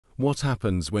What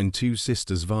happens when two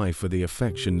sisters vie for the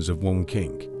affections of one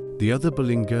king? The Other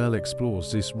Boleyn Girl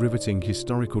explores this riveting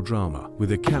historical drama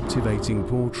with a captivating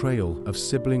portrayal of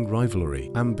sibling rivalry,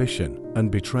 ambition,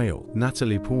 and betrayal.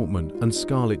 Natalie Portman and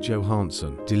Scarlett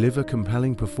Johansson deliver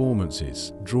compelling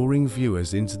performances, drawing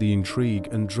viewers into the intrigue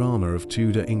and drama of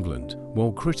Tudor England.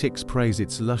 While critics praise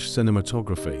its lush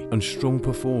cinematography and strong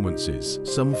performances,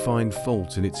 some find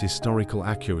fault in its historical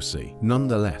accuracy.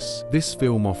 Nonetheless, this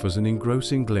film offers an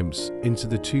engrossing glimpse into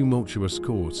the tumultuous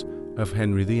court of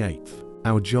Henry VIII.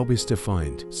 Our job is to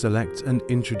find, select, and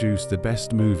introduce the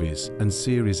best movies and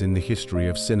series in the history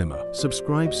of cinema.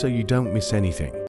 Subscribe so you don't miss anything.